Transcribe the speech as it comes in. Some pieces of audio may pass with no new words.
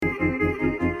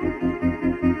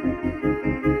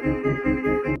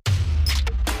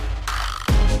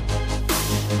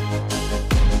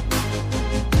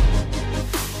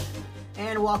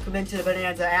into the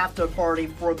Bonanza after party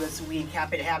for this week.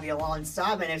 Happy to have you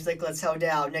alongside. My name's Nicholas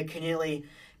Hodell. Nick Keneally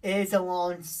is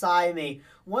alongside me.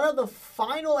 One of the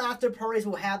final after parties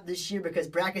we'll have this year because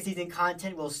bracket season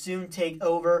content will soon take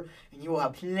over, and you will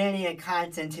have plenty of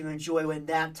content to enjoy when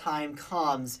that time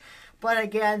comes. But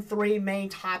again, three main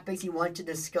topics you want to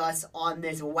discuss on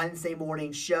this Wednesday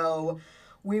morning show.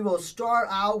 We will start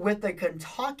out with the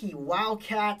Kentucky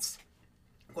Wildcats.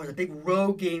 Of course, a big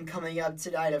road game coming up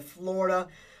tonight at Florida.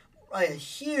 A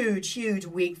huge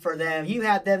week for them. You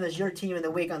had them as your team of the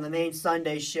week on the main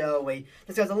Sunday show. We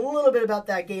discussed a little bit about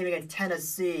that game against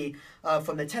Tennessee.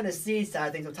 From the Tennessee side, I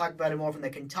think we'll talk about it more from the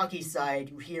Kentucky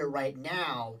side here right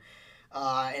now.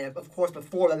 And of course,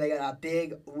 before that, they got a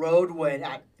big road win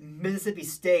at Mississippi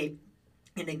State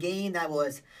in a game that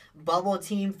was bubble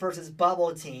team versus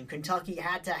bubble team. Kentucky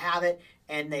had to have it,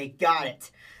 and they got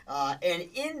it. And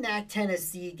in that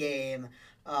Tennessee game,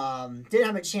 didn't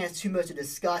have a chance too much to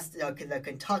discuss the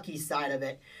Kentucky side of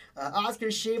it. Oscar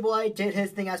Tshiebwe did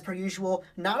his thing as per usual.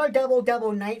 Not a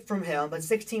double-double night from him, but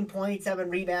 16 points, 7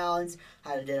 rebounds.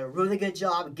 Did a really good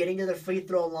job getting to the free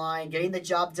throw line, getting the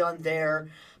job done there.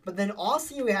 But then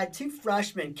also we had two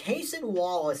freshmen, Cason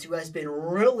Wallace, who has been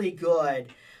really good,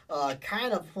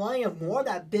 kind of playing more of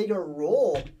that bigger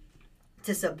role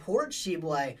to support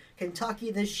Tshiebwe. Kentucky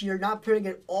this year not putting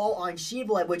it all on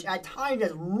Tshiebwe, which at times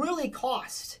has really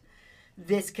cost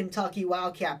this Kentucky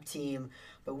Wildcat team.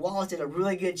 But Wallace did a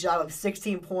really good job of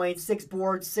 16 points, 6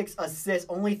 boards, 6 assists,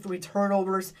 only 3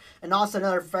 turnovers, and also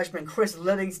another freshman, Chris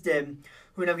Livingston,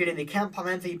 who ended up getting the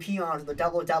KenPom MVP honors with a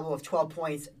double-double of 12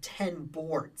 points, 10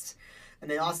 boards. And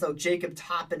then also Jacob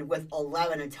Toppin with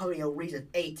 11, Antonio Reeves with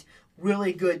 8.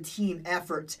 Really good team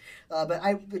effort.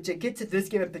 But to get to this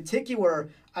game in particular,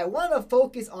 I want to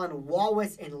focus on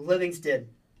Wallace and Livingston.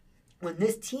 When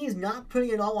this team's not putting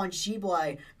it all on Tshiebwe,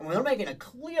 and when they're making it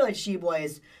clear that Tshiebwe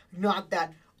is not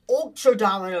that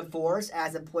ultra-dominant force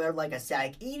as a player like a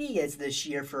Zach Edey is this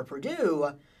year for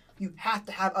Purdue, you have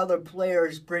to have other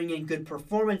players bring in good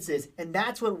performances. And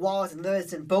that's what Wallace and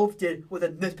Livingston both did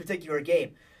within this particular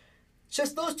game.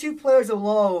 Just those two players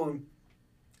alone,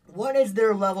 what is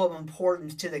their level of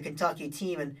importance to the Kentucky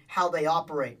team and how they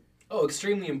operate? Oh,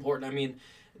 extremely important. I mean,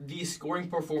 the scoring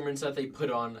performance that they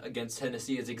put on against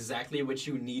Tennessee is exactly what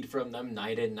you need from them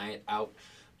night in, night out,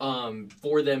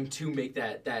 for them to make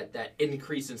that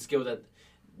increase in skill that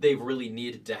they really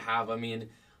needed to have. I mean,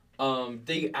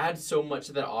 they add so much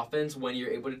to that offense when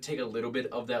you're able to take a little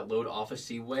bit of that load off of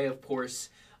Tshiebwe. Of course,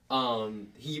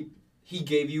 he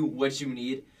gave you what you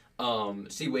need.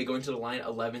 Tshiebwe going to the line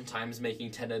 11 times, making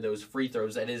 10 of those free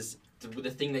throws. That is the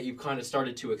thing that you kind of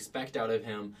started to expect out of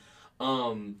him.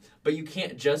 But you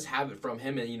can't just have it from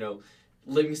him. And,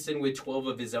 Livingston with 12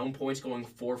 of his own points, going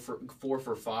 4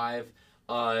 for 5.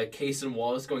 Cason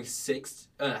Wallace going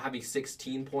having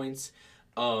 16 points,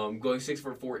 going 6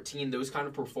 for 14. Those kind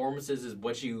of performances is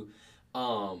what you,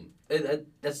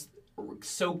 that's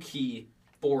so key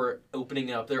for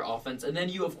opening up their offense. And then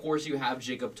you have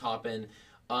Jacob Toppin.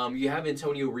 You have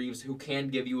Antonio Reeves, who can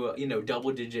give you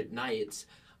double-digit nights,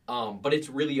 but it's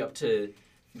really up to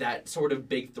that sort of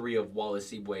big three of Wallace,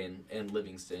 Tshiebwe, and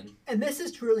Livingston. And this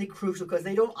is really crucial because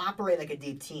they don't operate like a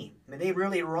deep team. I mean, they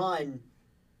really run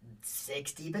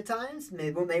 6 deep at times.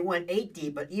 Maybe when they went 8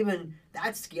 deep, but even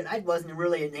that wasn't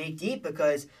really an 8 deep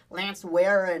because Lance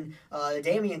Ware and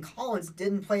Damian Collins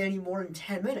didn't play any more than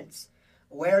 10 minutes.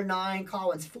 Ware 9,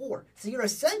 Collins 4. So you're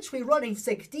essentially running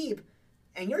 6 deep,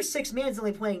 and your 6 man's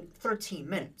only playing 13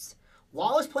 minutes.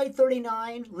 Wallace played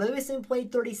 39, Livingston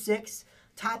played 36,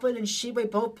 Toppin and Tshiebwe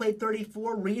both played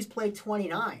 34, Reeves played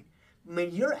 29. I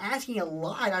mean, you're asking a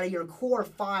lot out of your core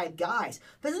 5 guys.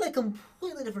 This is a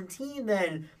completely different team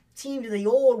than teams of the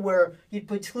old where you'd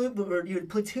platoon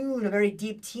a very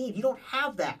deep team. You don't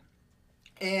have that.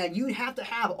 And you'd have to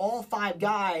have all 5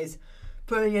 guys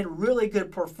putting in really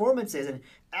good performances. And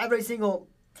every single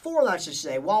 4, I should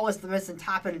say, Wallace, Livingston,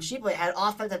 Toppin, and Tshiebwe had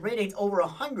offensive ratings over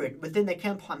 100 within the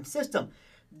KenPom system.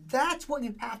 That's what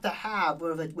you have to have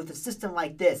with a system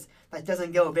like this that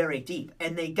doesn't go very deep.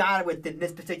 And they got it within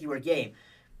this particular game.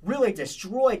 Really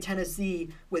destroyed Tennessee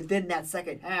within that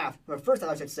second half. Or first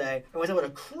half, I should say, and was able to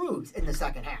cruise in the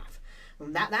second half.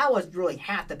 And that was really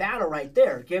half the battle right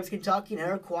there. Gives Kentucky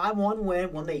another quad 1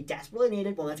 win, one they desperately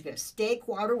needed, one that's going to stay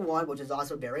quarter 1, which is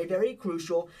also very, very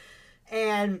crucial.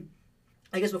 And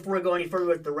I guess before we go any further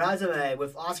with the resume,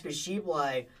 with Oscar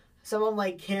Tshiebwe, someone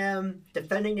like him,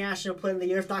 defending National Player of the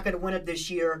Year, is not going to win it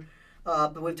this year.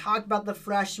 But we've talked about the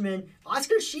freshman.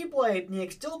 Oscar Tshiebwe,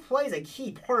 Nick, still plays a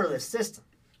key part of the system.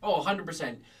 Oh,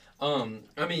 100%.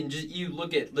 I mean, just you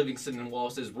look at Livingston and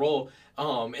Wallace's role,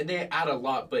 and they add a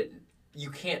lot, but you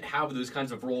can't have those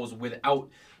kinds of roles without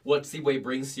what Seaway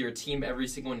brings to your team every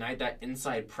single night, that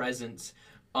inside presence,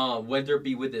 whether it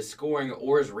be with his scoring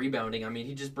or his rebounding. I mean,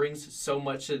 he just brings so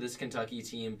much to this Kentucky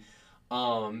team.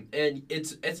 And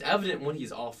it's evident when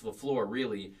he's off the floor,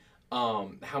 really,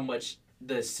 how much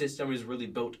the system is really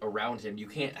built around him. You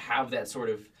can't have that sort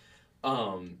of,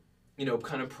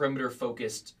 kind of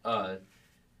perimeter-focused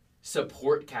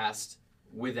support cast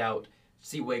without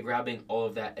Seaway grabbing all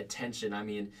of that attention. I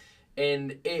mean,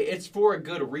 and it's for a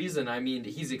good reason. I mean,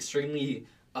 he's extremely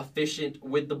efficient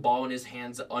with the ball in his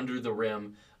hands under the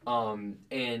rim.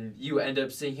 And you end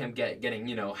up seeing him getting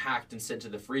hacked and sent to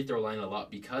the free throw line a lot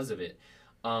because of it.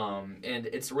 And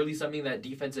it's really something that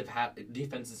defenses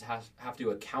have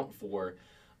to account for,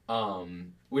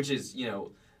 which is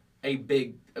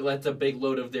that's a big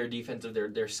load of their defense, of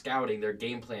their scouting, their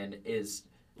game plan is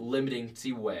limiting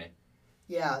Seaway.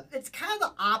 Yeah, it's kind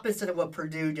of the opposite of what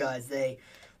Purdue does. They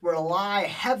rely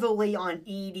heavily on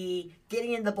Edey,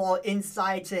 getting in the ball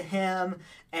inside to him,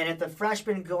 and if the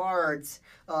freshman guards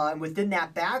within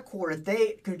that backcourt, if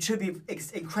they contribute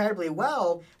incredibly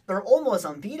well, they're almost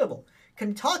unbeatable.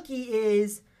 Kentucky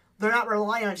they're not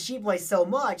relying on Tshiebwe so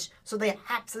much, so they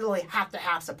absolutely have to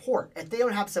have support. If they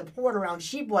don't have support around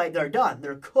Tshiebwe, they're done.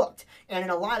 They're cooked. And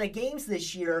in a lot of games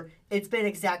this year, it's been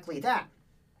exactly that.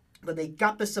 But they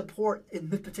got the support in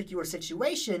this particular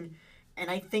situation,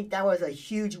 and I think that was a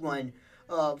huge one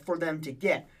for them to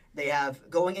get. They have,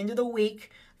 going into the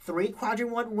week, 3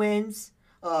 Quadrant 1 wins,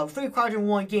 3 Quadrant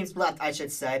 1 games left, I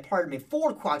should say. Pardon me,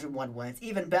 4 Quadrant 1 wins,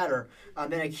 even better.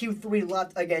 Then a Q3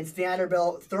 left against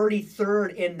Vanderbilt,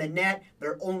 33rd in the net.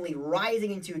 They're only rising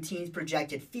into a team's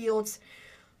projected fields.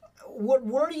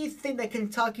 What do you think that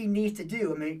Kentucky needs to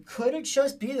do? I mean, could it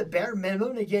just be the bare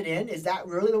minimum to get in? Is that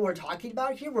really what we're talking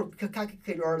about here? Where Kentucky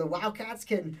or the Wildcats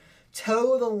can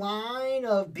toe the line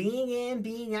of being in,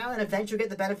 being out, and eventually get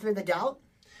the benefit of the doubt?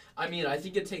 I mean, I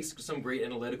think it takes some great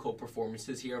analytical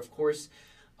performances here. Of course,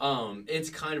 it's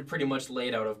kind of pretty much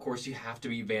laid out. Of course, you have to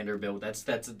be Vanderbilt.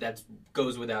 That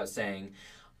goes without saying.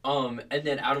 And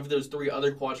then out of those 3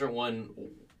 other Quadrant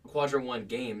 1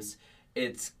 games,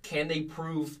 it's can they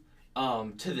prove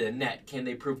to the net? Can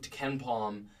they prove to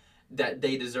KenPom that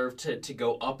they deserve to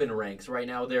go up in ranks? Right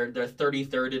now, they're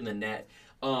 33rd in the net,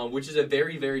 which is a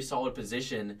very, very solid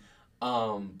position.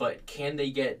 But can they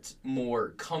get more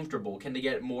comfortable? Can they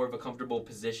get more of a comfortable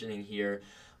positioning here?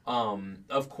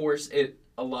 Of course,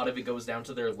 a lot of it goes down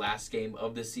to their last game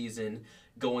of the season,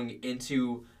 going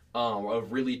into a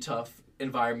really tough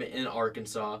environment in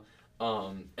Arkansas.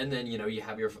 And then, you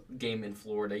have your game in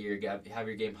Florida, you have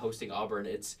your game hosting Auburn.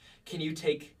 Can you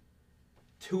take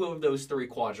 2 of those 3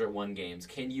 Quadrant 1 games?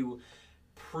 Can you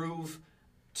prove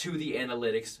to the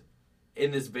analytics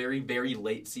in this very, very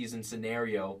late season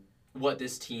scenario what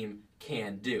this team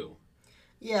can do?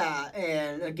 Yeah,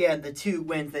 and again, the 2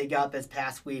 wins they got this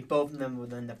past week, both of them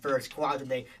within the first quadrant,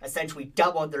 they essentially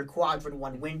doubled their Quadrant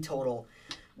 1 win total,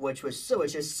 which was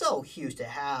just so huge to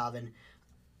have. And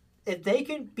if they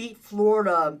can beat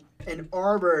Florida and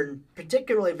Auburn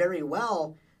particularly very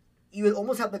well, you would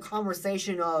almost have the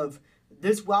conversation of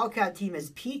this Wildcat team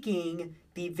is peaking,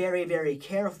 be very, very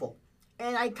careful.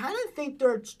 And I kind of think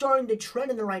they're starting to trend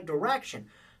in the right direction.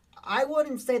 I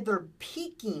wouldn't say they're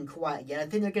peaking quite yet. I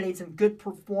think they're getting some good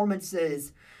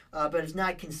performances, but it's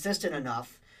not consistent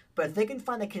enough. But if they can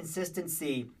find the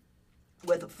consistency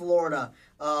with Florida,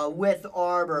 with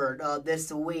Auburn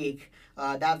this week,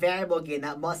 that Vanderbilt game,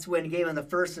 that must-win game on the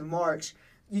 1st of March,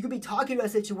 you could be talking about a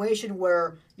situation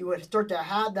where you would start to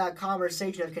have that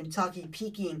conversation of Kentucky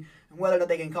peaking and whether or not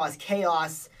they can cause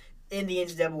chaos in the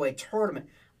NCAA tournament.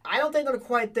 I don't think they're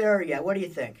quite there yet. What do you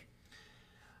think?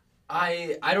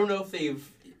 I don't know if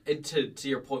they've, to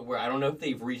your point where I don't know if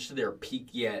they've reached their peak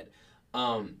yet.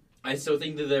 I still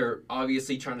think that they're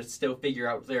obviously trying to still figure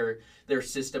out their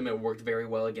system. It worked very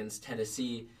well against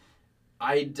Tennessee.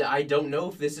 I don't know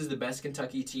if this is the best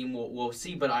Kentucky team. We'll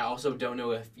see, but I also don't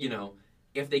know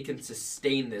if they can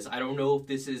sustain this. I don't know if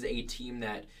this is a team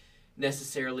that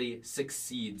necessarily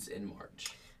succeeds in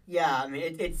March. Yeah, I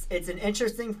mean, it's an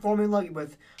interesting formula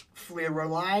with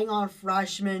relying on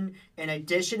freshmen in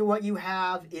addition to what you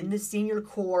have in the senior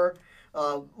core,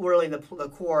 really the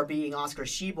core being Oscar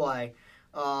Tshiebwe.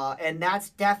 And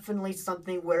that's definitely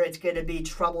something where it's going to be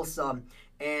troublesome.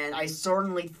 And I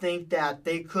certainly think that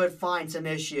they could find some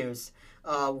issues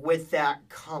with that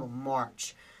come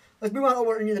March. Let's move on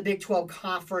over into the Big 12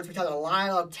 Conference. We talked a lot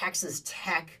about Texas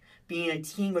Tech being a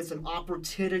team with some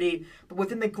opportunity. But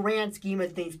within the grand scheme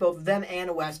of things, both them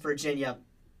and West Virginia,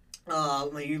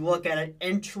 when you look at it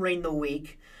entering the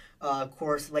week, of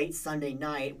course, late Sunday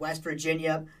night, West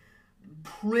Virginia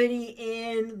pretty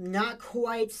in, not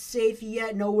quite safe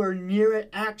yet, nowhere near it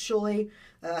actually.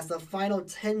 That's the final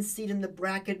 10 seed in the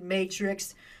bracket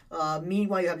matrix.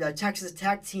 Meanwhile, you have the Texas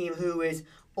Tech team who is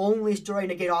only starting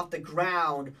to get off the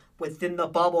ground within the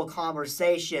bubble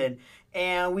conversation.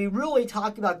 And we really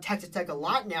talk about Texas Tech a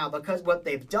lot now because what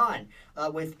they've done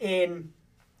within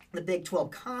the Big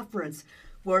 12 Conference,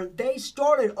 where they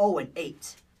started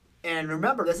 0-8. And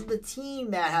remember, this is the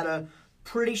team that had a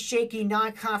pretty shaky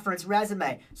non-conference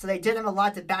resume, so they didn't have a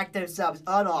lot to back themselves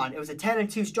up on. It was a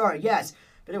 10-2 start, yes,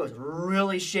 but it was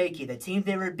really shaky. The teams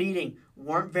they were beating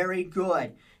weren't very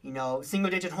good. You know,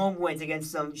 single-digit home wins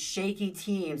against some shaky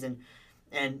teams, and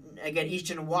again,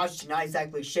 Eastern Washington, not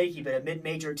exactly shaky, but a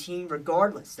mid-major team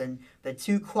regardless. And the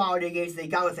two quality games they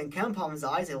got within KenPom's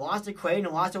eyes, they lost to Creighton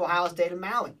and lost to Ohio State and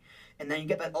Maui. And then you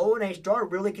get that 0-8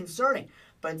 start, really concerning.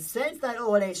 But since that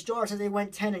 0-8 start, since they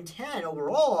went 10-10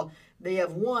 overall, they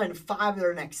have won 5 of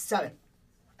their next 7.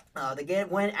 The game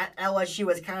win at LSU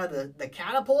was kind of the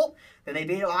catapult. Then they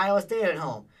beat Ohio State at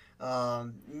home.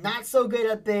 Not so good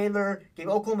at Baylor. Gave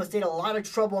Oklahoma State a lot of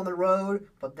trouble on the road,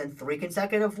 but then 3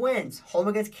 consecutive wins. Home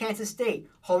against Kansas State,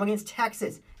 home against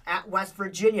Texas, at West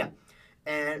Virginia.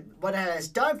 And what it has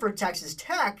done for Texas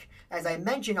Tech, as I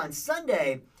mentioned on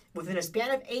Sunday, within a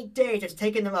span of 8 days, it's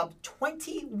taken them up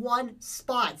 21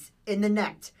 spots in the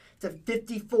net to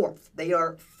 54th. They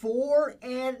are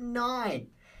 4-9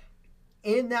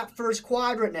 in that first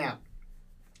quadrant now.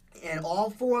 And all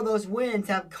 4 of those wins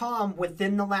have come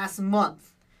within the last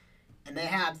month. And they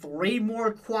have 3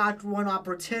 more quadrant 1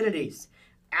 opportunities.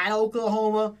 At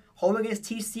Oklahoma, home against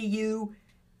TCU,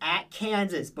 at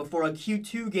Kansas, before a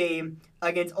Q2 game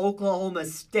against Oklahoma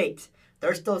State.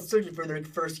 They're still searching for their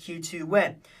first Q2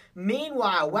 win.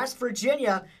 Meanwhile, West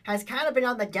Virginia has kind of been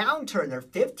on the downturn. They're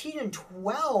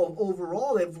 15-12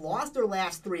 overall. They've lost their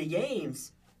last 3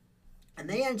 games. And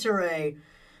they enter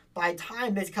by the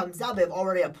time this comes out, they've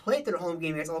already played their home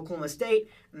game against Oklahoma State,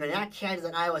 and then at Kansas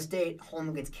and Iowa State, home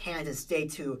against Kansas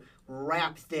State to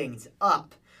wrap things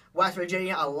up. West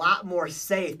Virginia a lot more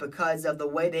safe because of the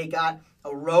way they got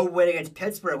a road win against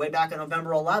Pittsburgh way back on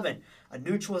November 11, a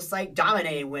neutral site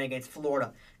dominating win against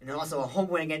Florida, and then also a home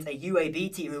win against a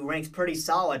UAB team who ranks pretty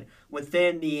solid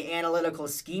within the analytical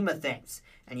scheme of things.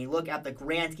 And you look at the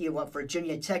grand scheme of what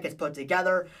Virginia Tech has put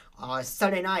together,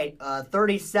 Sunday night,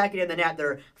 32nd in the net.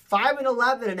 They're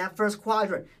 5-11 in that first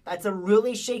quadrant. That's a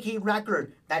really shaky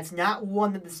record. That's not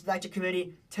one that the selection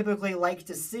committee typically likes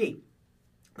to see.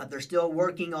 But they're still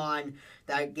working on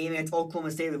that game against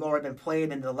Oklahoma State we've already been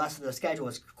playing, and the rest of the schedule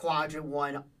is quadrant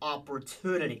 1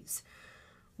 opportunities.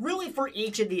 Really, for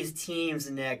each of these teams,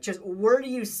 Nick, just where do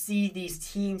you see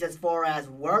these teams as far as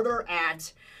where they're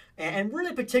at, and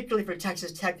really particularly for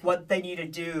Texas Tech, what they need to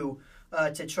do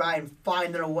to try and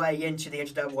find their way into the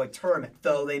NCAA tournament,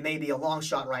 though they may be a long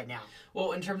shot right now?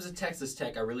 Well, in terms of Texas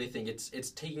Tech, I really think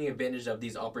it's taking advantage of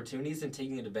these opportunities and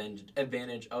taking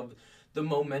advantage of the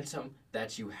momentum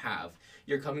that you have.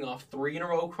 You're coming off 3 in a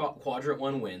row quadrant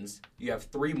 1 wins. You have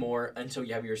 3 more until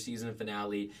you have your season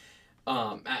finale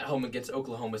at home against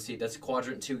Oklahoma State. That's a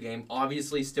quadrant 2 game.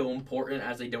 Obviously still important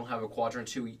as they don't have a quadrant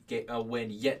 2 win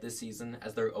yet this season,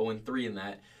 as they're 0-3 in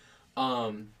that.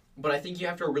 But I think you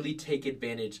have to really take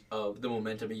advantage of the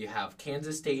momentum that you have.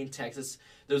 Kansas State and Texas,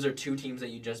 those are 2 teams that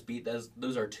you just beat.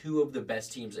 Those are 2 of the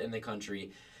best teams in the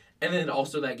country. And then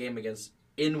also that game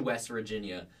in West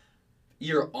Virginia.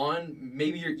 You're on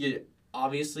you're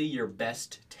obviously your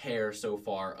best tear so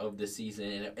far of the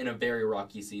season in a very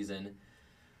rocky season.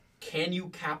 Can you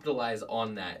capitalize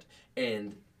on that?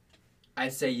 And I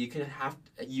say you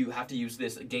have to use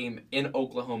this game in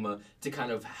Oklahoma to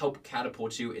kind of help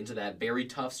catapult you into that very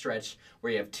tough stretch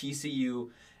where you have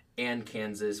TCU and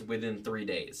Kansas within 3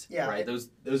 days. Yeah, right. Those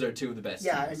are 2 of the best.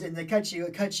 Yeah, teams. And it cuts you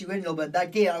in a little bit.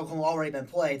 That game at Oklahoma already been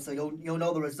played, so you'll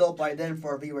know the result by then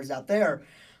for our viewers out there.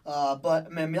 But I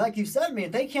mean, like you said,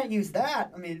 if they can't use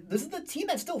that, this is the team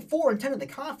that's still 4-10 in the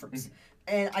conference. Mm-hmm.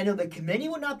 And I know the committee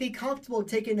would not be comfortable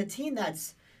taking a team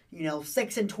that's,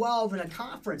 6-12 in a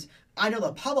conference. I know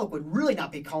the public would really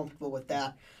not be comfortable with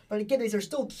that. But again, these are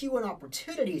still Q1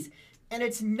 opportunities. And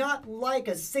it's not like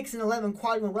a 6-11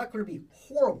 quadrant record would be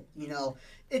horrible,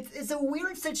 It's a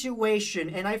weird situation,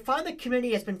 and I find the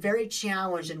committee has been very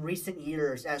challenged in recent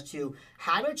years as to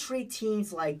how to treat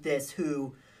teams like this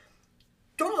who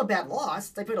don't have a bad loss.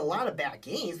 They played a lot of bad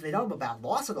games, but they don't have a bad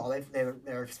loss at all.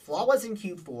 They're flawless in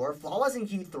Q4, flawless in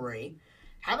Q3,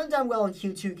 haven't done well in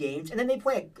Q2 games, and then they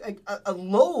play a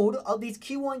load of these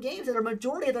Q1 games that are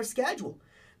majority of their schedule.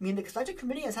 The selection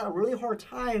committee has had a really hard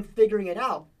time figuring it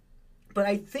out. But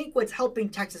I think what's helping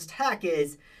Texas Tech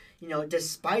is,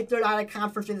 despite their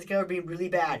out-of-conference schedule being really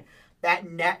bad, that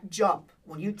net jump,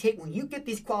 when you get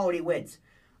these quality wins,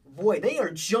 boy, they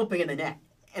are jumping in the net.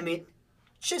 I mean,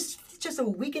 just a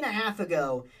week and a half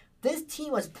ago, this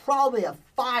team was probably a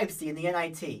 5 seed in the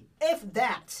NIT. If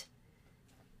that.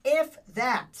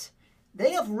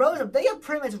 They have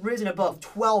pretty much risen above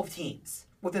 12 teams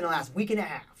within the last week and a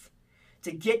half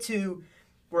to get to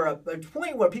a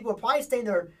point where people are probably staying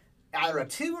there either a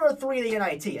 2 or a 3 in the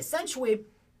NIT. Essentially,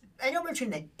 anywhere between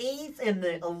the 8th and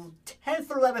the 10th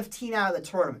or 11th team out of the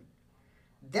tournament.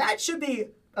 That should be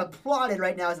applauded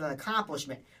right now as an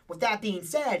accomplishment. With that being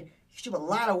said, you should have a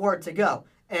lot of work to go.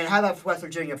 And how about West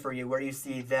Virginia for you? Where do you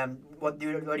see them? What do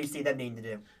you see them needing to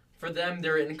do? For them,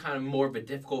 they're in kind of more of a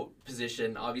difficult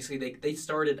position. Obviously, they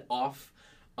started off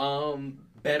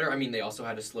better. I mean, they also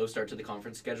had a slow start to the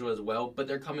conference schedule as well, but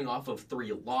they're coming off of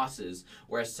 3 losses,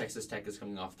 whereas Texas Tech is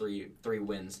coming off three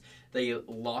wins. They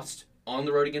lost on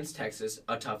the road against Texas,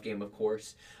 a tough game, of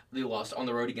course. They lost on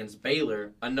the road against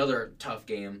Baylor, another tough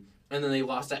game. And then they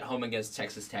lost at home against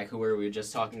Texas Tech, who we were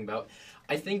just talking about.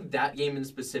 I think that game in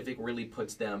specific really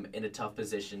puts them in a tough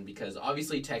position because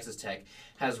obviously Texas Tech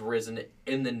has risen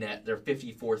in the net. They're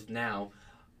 54th now.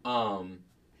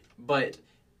 But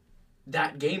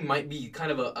that game might be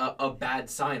kind of a bad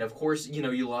sign. Of course,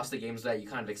 you lost the games that you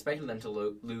kind of expected them to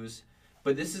lose.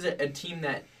 But this is a team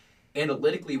that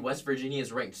analytically West Virginia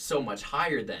is ranked so much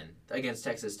higher than against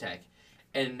Texas Tech.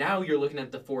 And now you're looking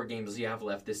at the 4 games you have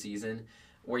left this season,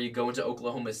 where you go into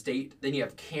Oklahoma State. Then you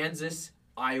have Kansas,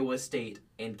 Iowa State,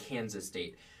 and Kansas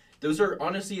State. Those are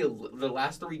honestly the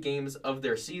last 3 games of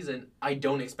their season. I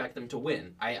don't expect them to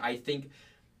win. I think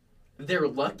they're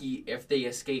lucky if they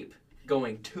escape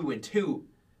going 2-2.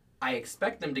 I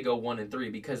expect them to go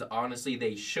 1-3 because honestly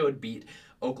they should beat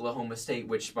Oklahoma State,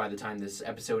 which by the time this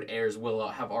episode airs will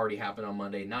have already happened on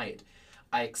Monday night.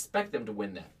 I expect them to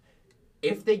win that.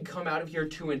 If they come out of here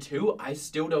 2-2, I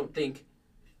still don't think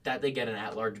that they get an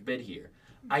at-large bid here.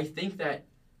 I think that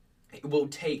it will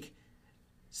take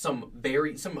some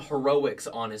heroics,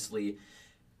 honestly.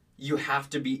 You have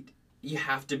to beat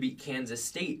Kansas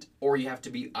State, or you have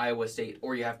to beat Iowa State,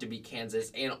 or you have to beat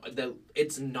Kansas, and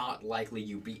it's not likely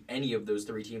you beat any of those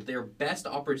 3 teams. Their best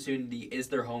opportunity is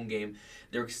their home game,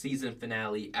 their season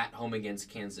finale at home against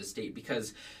Kansas State,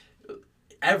 because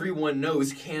everyone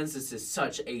knows Kansas is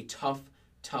such a tough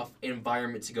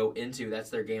environment to go into.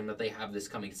 That's their game that they have this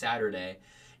coming Saturday.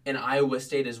 And Iowa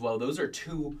State as well. Those are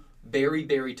 2 very,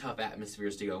 very tough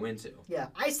atmospheres to go into. Yeah,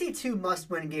 I see 2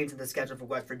 must-win games in the schedule for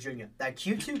West Virginia. That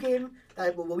Q2 game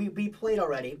that will be played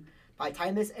already. By the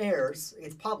time this airs,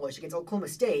 it's published against Oklahoma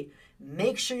State.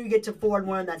 Make sure you get to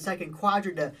 4-1 in that second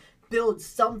quadrant to build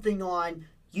something on.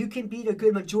 You can beat a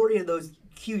good majority of those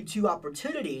Q2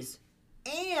 opportunities.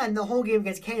 And the home game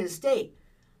against Kansas State.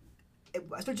 If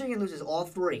West Virginia loses all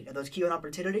 3 of those Q1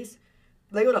 opportunities,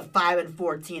 they go to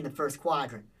 5-14 in the first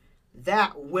quadrant.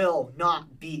 That will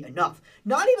not be enough.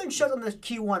 Not even just on the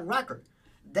Q1 record.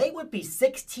 They would be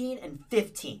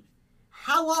 16-15.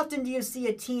 How often do you see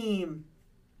a team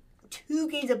 2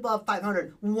 games above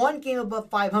 500, 1 game above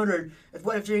 500, if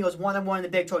West Virginia goes 1-1 in the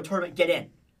Big 12 tournament, get in?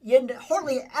 You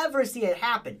hardly ever see it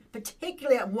happen,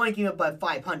 particularly at 1 game above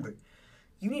 500.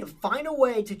 You need to find a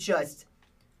way to just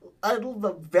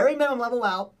the very minimum level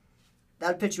out. That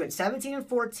would put you at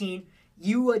 17-14.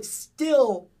 You would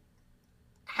still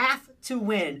have to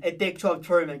win a Big 12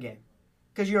 tournament game.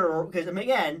 Because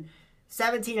again,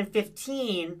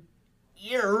 17-15,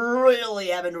 you're really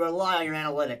having to rely on your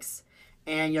analytics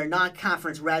and your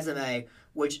non-conference resume,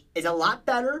 which is a lot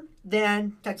better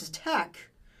than Texas Tech,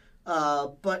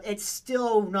 but it's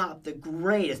still not the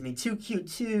greatest. I mean, 2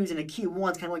 Q2s and a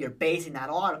Q1 is kind of what you're basing that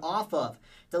off of.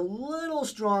 It's a little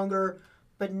stronger,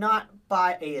 but not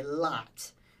by a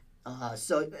lot.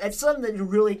 So it's something that you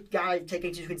really got to take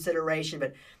into consideration,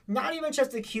 but not even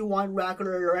just the Q1 record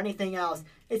or anything else.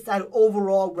 It's that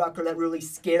overall record that really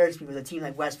scares me with a team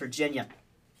like West Virginia.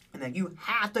 And then you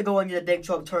have to go into the Big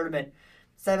 12 tournament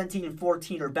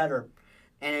 17-14 or better.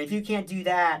 And if you can't do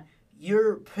that,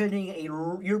 you're putting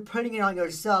it on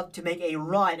yourself to make a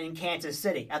run in Kansas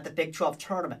City at the Big 12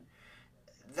 tournament.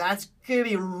 That's going to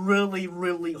be really,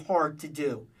 really hard to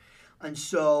do. And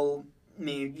so, I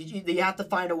mean, you have to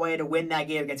find a way to win that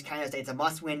game against Kansas State. It's a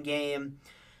must-win game.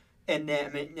 And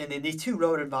then these 2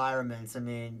 road environments, I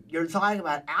mean, you're talking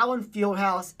about Allen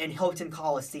Fieldhouse and Hilton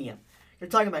Coliseum. You're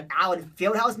talking about Allen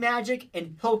Fieldhouse magic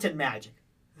and Hilton magic.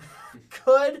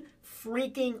 Good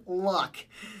freaking luck.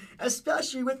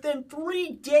 Especially within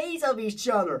 3 days of each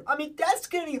other. I mean, that's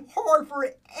going to be hard for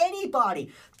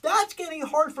anybody. That's going to be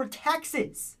hard for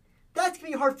Texas. That's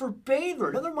going to be hard for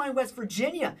Baylor. Never mind West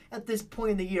Virginia at this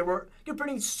point in the year where you're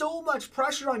putting so much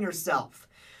pressure on yourself.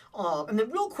 And then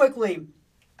real quickly,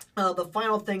 the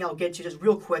final thing I'll get to just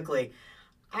real quickly.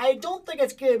 I don't think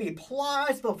it's going to be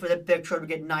plausible for the Big 12 to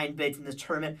get 9 bids in this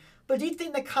tournament, but do you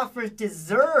think the conference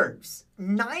deserves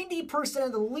 90%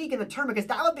 of the league in the tournament? Because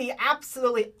that would be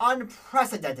absolutely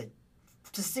unprecedented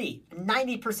to see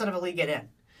 90% of the league get in.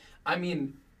 I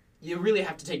mean, you really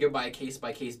have to take it by a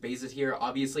case-by-case basis here.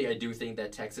 Obviously, I do think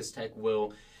that Texas Tech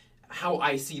will, how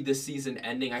I see this season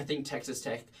ending, I think Texas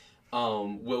Tech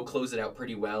will close it out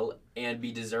pretty well and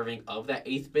be deserving of that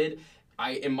 8th bid.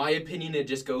 In my opinion, it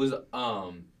just goes,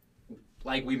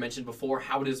 like we mentioned before,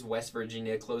 how does West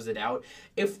Virginia close it out?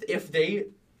 If they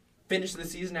finish the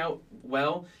season out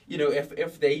well,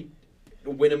 if they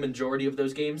win a majority of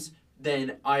those games,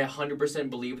 then I 100%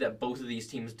 believe that both of these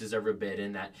teams deserve a bid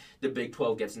and that the Big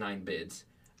 12 gets 9 bids.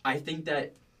 I think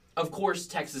that, of course,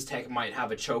 Texas Tech might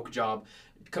have a choke job,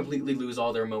 completely lose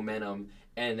all their momentum,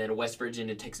 and then West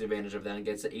Virginia takes advantage of that and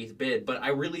gets the 8th bid. But I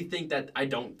really think that I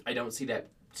don't see that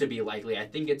to be likely. I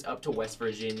think it's up to West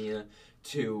Virginia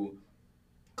to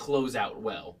close out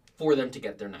well for them to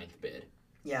get their 9th bid.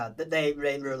 Yeah, they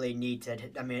really need to.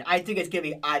 I mean, I think it's going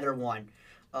to be either one.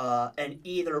 An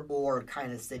either-or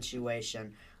kind of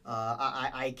situation.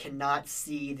 I cannot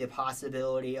see the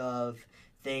possibility of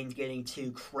things getting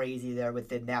too crazy there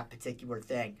within that particular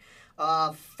thing.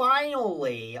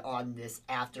 Finally, on this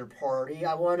after party,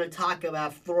 I want to talk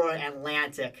about Florida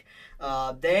Atlantic.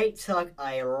 They took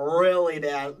a really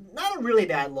bad, not a really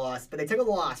bad loss, but they took a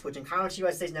loss, which in Conference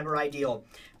USA is never ideal.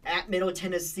 At Middle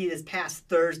Tennessee this past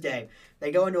Thursday. They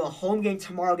go into a home game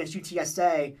tomorrow against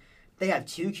UTSA. They have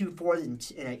 2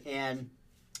 Q4s and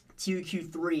 2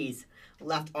 Q3s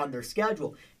left on their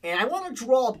schedule. And I want to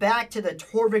draw back to the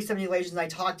Torvik simulations I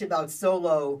talked about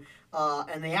solo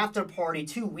and the after party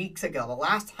 2 weeks ago, the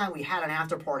last time we had an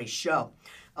after party show.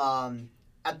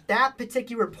 At that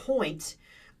particular point,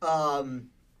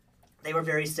 they were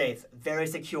very safe, very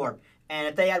secure. And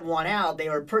if they had won out, they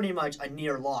were pretty much a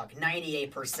near log,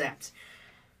 98%.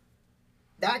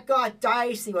 That got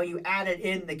dicey when you added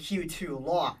in the Q2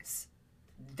 loss.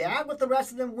 That, with the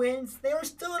rest of them wins, they were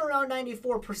still at around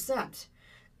 94%.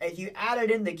 If you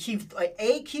added in the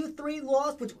Q3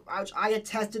 loss, which I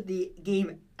attested the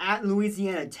game at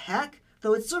Louisiana Tech,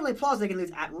 though it's certainly plausible they can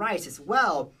lose at Rice as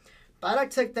well, but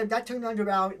that took them down to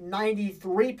about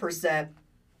 93%.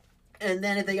 And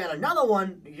then if they got another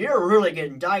one, you're really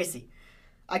getting dicey.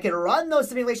 I can run those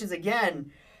simulations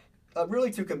again,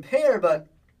 really to compare, but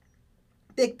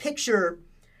big picture,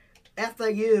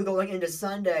 FAU going into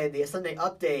Sunday, the Sunday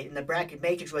update in the bracket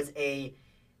matrix was the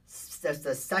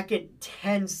second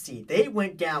 10 seed. They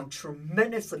went down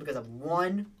tremendously because of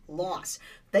one loss.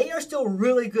 They are still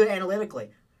really good analytically.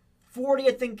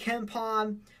 40th in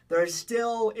KenPom. They're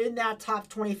still in that top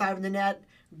 25 in the net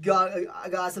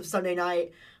as of Sunday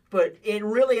night. But it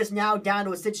really is now down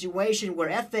to a situation where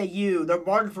FAU, their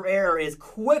margin for error is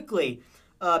quickly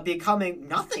becoming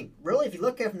nothing, really, if you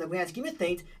look at it from the grand scheme of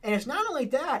things. And it's not only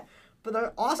that, but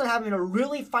they're also having to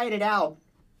really fight it out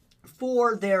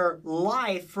for their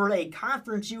life for a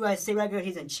Conference USA regular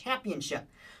season championship,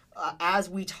 as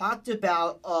we talked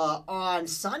about on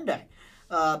Sunday.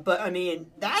 But, I mean,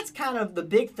 that's kind of the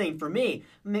big thing for me.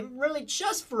 I mean, really,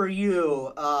 just for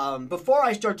you, before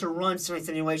I start to run some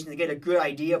simulations to get a good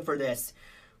idea for this,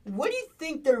 what do you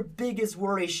think their biggest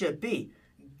worry should be?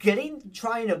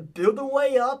 Trying to build their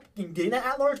way up and getting that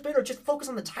at-large bid, or just focus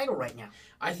on the title right now?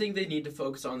 I think they need to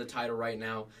focus on the title right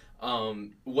now.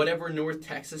 Whatever North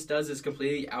Texas does is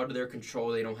completely out of their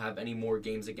control. They don't have any more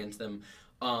games against them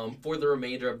for the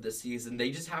remainder of the season.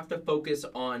 They just have to focus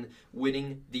on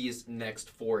winning these next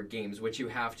 4 games, which you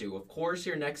have to. Of course,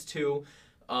 your next 2,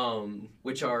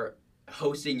 which are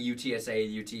hosting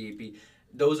UTSA, UTEP,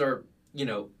 those are,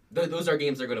 those are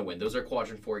games they're going to win. Those are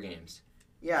Quadrant 4 games.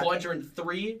 Yeah. Quadrant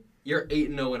 3, you're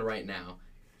 8-0 in right now.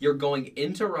 You're going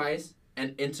into Rice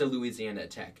and into Louisiana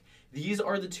Tech. These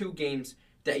are the 2 games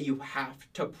that you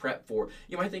have to prep for.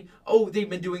 You might think, oh, they've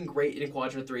been doing great in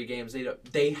Quadrant 3 games.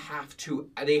 They have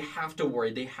to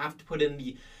worry. They have to put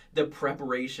in the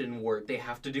preparation work. They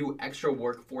have to do extra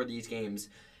work for these games.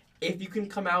 If you can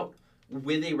come out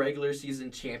with a regular season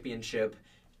championship,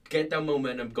 get the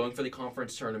momentum going for the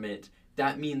conference tournament,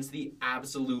 that means the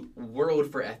absolute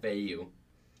world for FAU.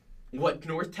 What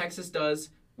North Texas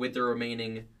does with their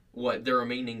remaining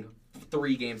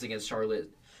 3 games against Charlotte,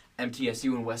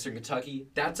 MTSU, and Western Kentucky,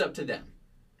 that's up to them.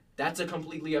 That's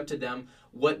completely up to them.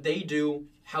 What they do,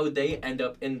 how they end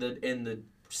up in the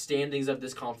standings of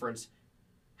this conference,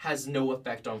 has no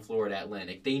effect on Florida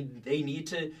Atlantic. They need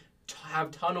to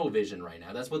have tunnel vision right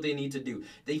now. That's what they need to do.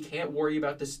 They can't worry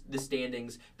about the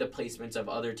standings, the placements of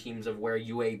other teams, of where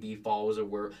UAB falls or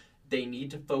where They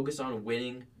need to focus on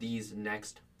winning these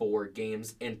next 4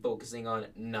 games and focusing on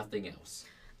nothing else.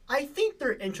 I think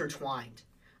they're intertwined.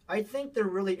 I think they're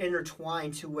really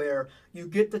intertwined to where you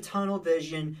get the tunnel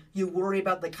vision, you worry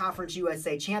about the Conference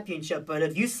USA Championship, but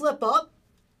if you slip up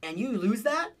and you lose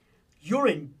that, you're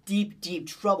in deep, deep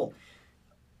trouble.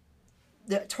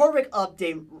 The Torvik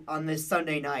update on this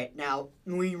Sunday night. Now,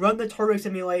 when we run the Torvik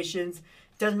simulations,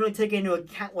 it doesn't really take into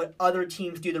account what other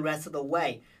teams do the rest of the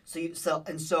way.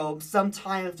 So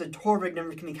sometimes the Torvik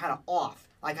numbers can be kind of off.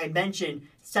 Like I mentioned,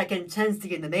 second tends to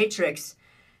get in the matrix.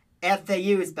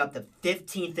 FAU is about the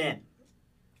 15th in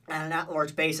on an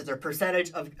at-large basis. Their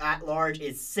percentage of at-large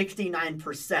is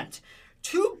 69%.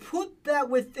 To put that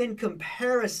within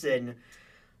comparison,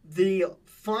 the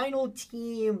final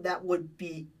team that would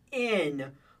be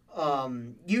in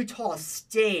Utah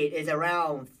State is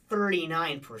around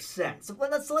 39%. So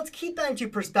let's keep that into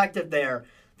perspective there.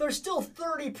 They're still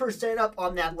 30% up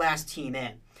on that last team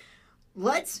in.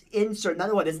 Let's insert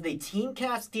another one. This is the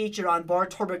TeamCast feature on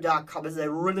bartorvik.com. This is a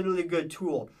really, really good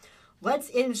tool. Let's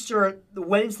insert the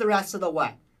wins the rest of the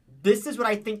way. This is what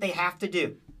I think they have to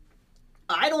do.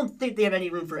 I don't think they have any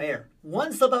room for error.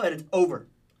 One slip up and it's over.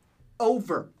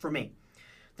 Over for me.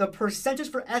 The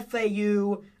percentage for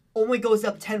FAU only goes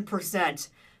up 10%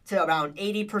 to around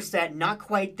 80%. Not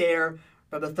quite there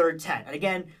for the third 10. And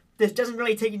again, this doesn't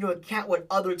really take into account what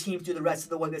other teams do the rest of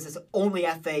the way. This is only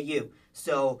FAU.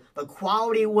 So the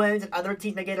quality wins and other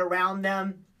teams that get around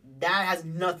them, that has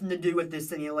nothing to do with this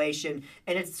simulation.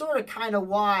 And it's sort of kind of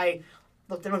why,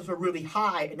 look, the numbers were really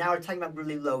high, and now we're talking about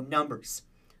really low numbers.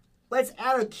 Let's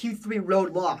add a Q3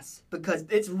 road loss, because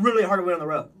it's really hard to win on the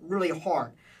road. Really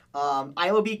hard.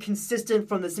 I will be consistent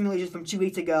from the simulations from 2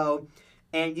 weeks ago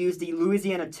and use the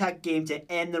Louisiana Tech game to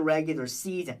end the regular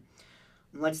season.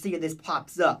 Let's see if this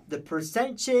pops up. The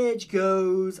percentage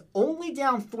goes only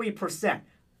down 3%.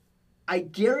 I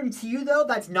guarantee you, though,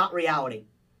 that's not reality.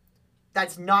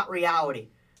 That's not reality.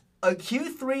 A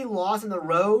Q3 loss on the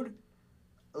road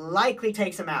likely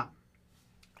takes them out.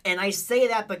 And I say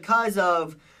that because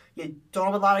of you don't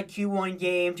have a lot of Q1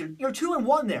 games. You're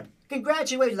 2-1 there.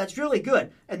 Congratulations. That's really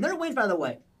good. And their wins, by the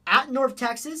way, at North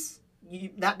Texas,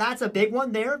 that's a big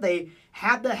one there. They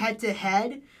have the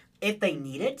head-to-head if they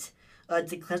need it.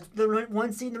 To clinch the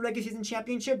 1 seed in the regular season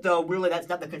championship, though really that's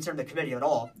not the concern of the committee at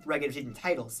all, regular season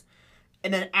titles.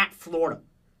 And then at Florida.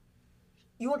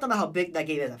 You want to talk about how big that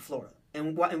game is at Florida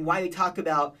and why we talk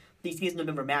about these games in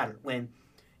November matter when,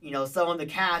 some of the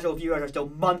casual viewers are still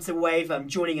months away from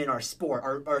joining in our sport,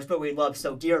 our sport we love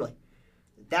so dearly.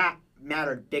 That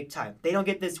mattered big time. They don't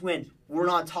get this win. We're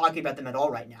not talking about them at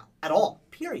all right now. At all.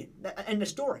 Period. End of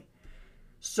story.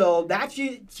 So that's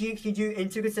you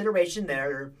into consideration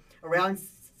there. Around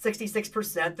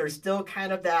 66%. They're still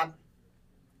kind of that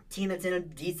team that's in a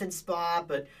decent spot,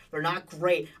 but they're not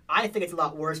great. I think it's a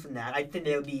lot worse than that. I think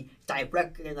they would be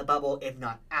directly in the bubble, if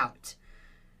not out.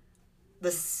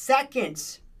 The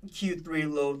second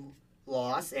Q3 load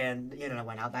loss, and the internet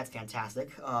went out. That's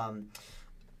fantastic.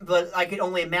 But I could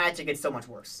only imagine it gets so much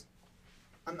worse.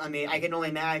 I mean, I can only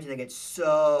imagine it gets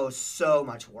so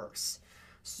much worse.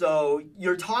 So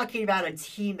you're talking about a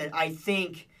team that I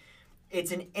think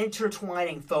it's an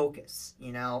intertwining focus,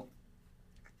 And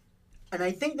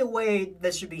I think the way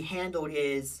this should be handled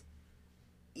is,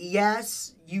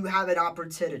 yes, you have an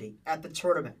opportunity at the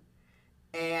tournament.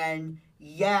 And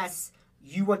yes,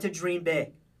 you want to dream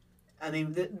big. I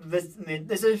mean,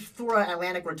 this is Florida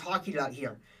Atlantic we're talking about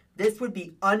here. This would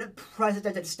be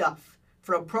unprecedented stuff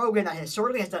for a program that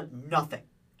historically has done nothing.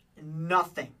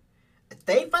 Nothing. If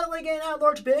they finally get an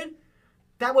at-large bid,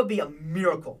 that would be a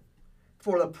miracle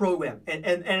for the program. And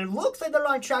it looks like they're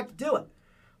on track to do it.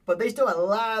 But they still have a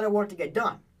lot of work to get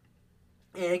done.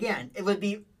 And again, it would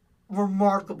be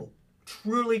remarkable,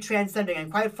 truly transcending,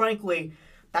 and quite frankly,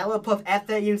 that would put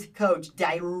FAU's coach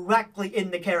directly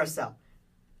in the carousel.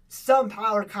 Some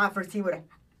power conference team would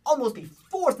almost be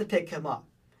forced to pick him up,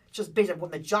 just based on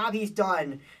what the job he's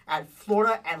done at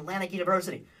Florida Atlantic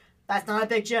University. That's not a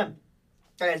big gym.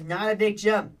 That is not a big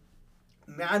gym.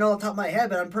 I don't know off the top of my head,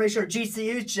 but I'm pretty sure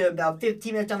GCU's gym, about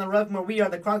 15 minutes down the road from where we are,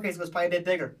 the Cronkite's was probably a bit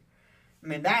bigger. I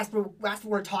mean, that's what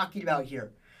we're talking about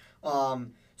here.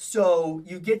 So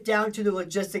you get down to the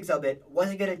logistics of it.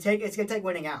 What's it going to take? It's going to take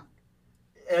winning out.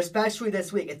 And especially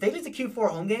this week. If they lose the Q4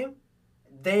 home game,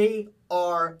 they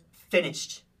are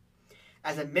finished.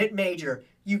 As a mid-major,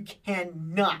 you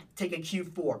cannot take a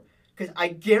Q4. Because I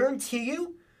guarantee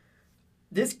you,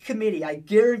 this committee,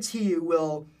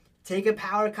 will take a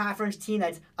power conference team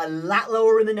that's a lot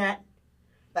lower in the net,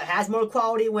 that has more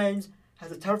quality wins,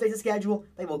 has a tougher face of schedule.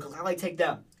 They will gladly take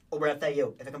them over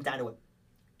FAU if it comes down to it.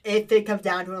 If it comes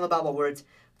down to it in the bubble where it's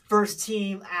first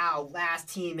team out, last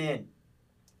team in.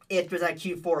 If there's that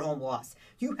Q4 home loss,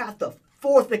 you have to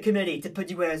force the committee to put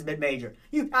you in as mid-major.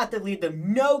 You have to leave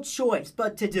them no choice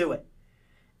but to do it.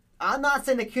 I'm not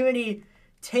saying the committee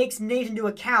takes names into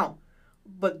account,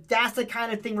 but that's the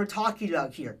kind of thing we're talking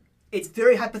about here. It's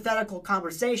very hypothetical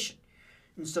conversation.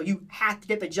 And so you have to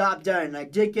get the job done. And I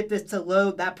did get this to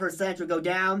load. That percentage will go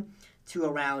down to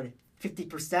around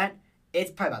 50%. It's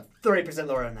probably about 30%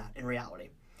 lower than that in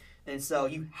reality. And so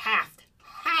you have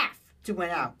to win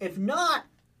out. If not,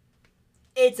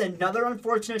 it's another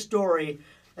unfortunate story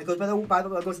that goes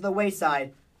goes to the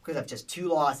wayside because of just 2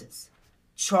 losses.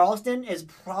 Charleston is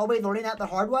probably learning that the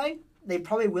hard way. They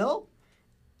probably will.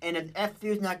 And if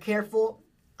FU is not careful,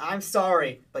 I'm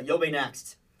sorry, but you'll be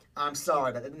next. I'm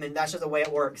sorry, but that's just the way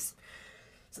it works.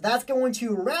 So that's going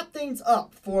to wrap things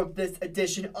up for this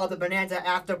edition of the Bonanza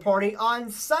After Party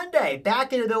on Sunday.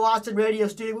 Back into the Austin Radio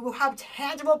Studio, we will have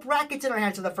tangible brackets in our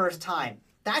hands for the first time.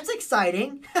 That's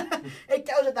exciting. It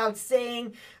goes without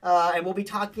saying, and we'll be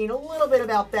talking a little bit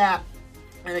about that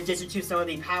in addition to some of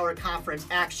the Power Conference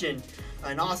action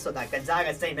and also that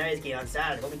Gonzaga-St. Mary's game on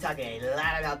Saturday. We'll be talking a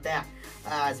lot about that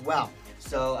as well.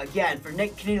 So again, for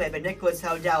Nick Keneally, I've been Nicholas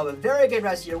Hodel. Have a very good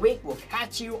rest of your week. We'll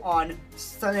catch you on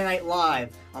Sunday Night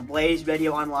Live on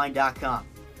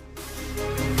BlazeRadioOnline.com.